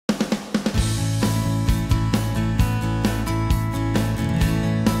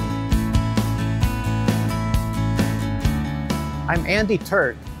I'm Andy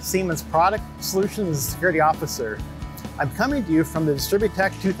Turk, Siemens Product Solutions and Security Officer. I'm coming to you from the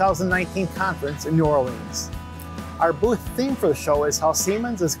Distributech 2019 conference in New Orleans. Our booth theme for the show is how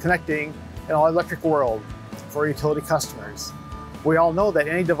Siemens is connecting an all-electric world for utility customers. We all know that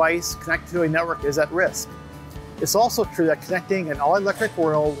any device connected to a network is at risk. It's also true that connecting an all-electric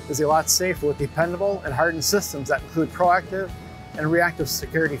world is a lot safer with dependable and hardened systems that include proactive and reactive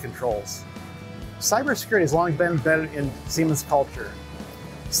security controls. Cybersecurity has long been embedded in Siemens culture.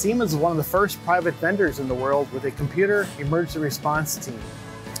 Siemens is one of the first private vendors in the world with a computer emergency response team.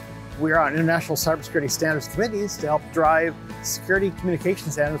 We are on international cybersecurity standards committees to help drive security communication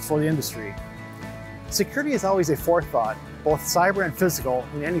standards for the industry. Security is always a forethought, both cyber and physical,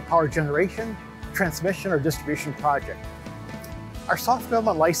 in any power generation, transmission, or distribution project. Our software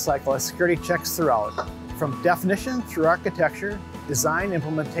development lifecycle has security checks throughout, from definition through architecture, design,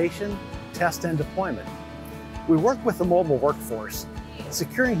 implementation, test, and deployment. We work with the mobile workforce,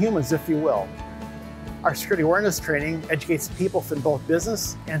 securing humans, if you will. Our security awareness training educates people in both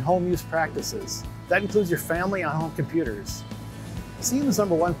business and home use practices. That includes your family on home computers. Siemens'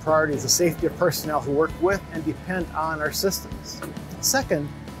 #1 priority is the safety of personnel who work with and depend on our systems. Second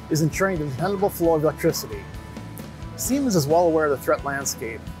is ensuring the dependable flow of electricity. Siemens is well aware of the threat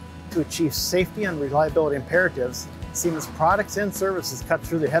landscape. To achieve safety and reliability imperatives, Siemens products and services cut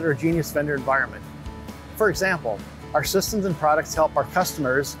through the heterogeneous vendor environment. For example, our systems and products help our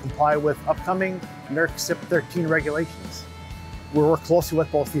customers comply with upcoming NERC CIP 13 regulations. We work closely with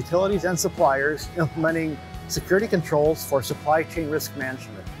both utilities and suppliers, implementing security controls for supply chain risk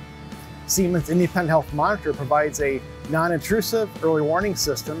management. Siemens Independent Health Monitor provides a non-intrusive early warning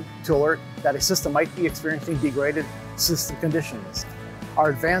system to alert that a system might be experiencing degraded system conditions.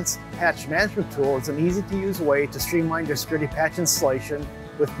 Our advanced patch management tool is an easy-to-use way to streamline your security patch installation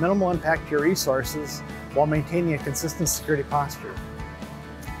with minimal impact to your resources while maintaining a consistent security posture.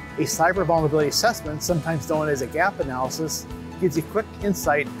 A cyber vulnerability assessment, sometimes known as a gap analysis, gives you quick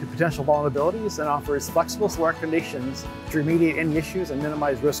insight to potential vulnerabilities and offers flexible recommendations to remediate any issues and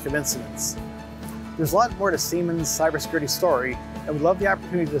minimize risk of incidents. There's a lot more to Siemens' cybersecurity story, and we'd love the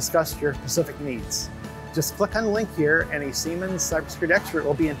opportunity to discuss your specific needs. Just click on the link here and a Siemens cybersecurity expert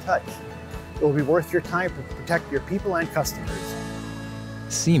will be in touch. It will be worth your time to protect your people and customers.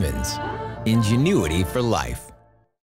 Siemens, ingenuity for life.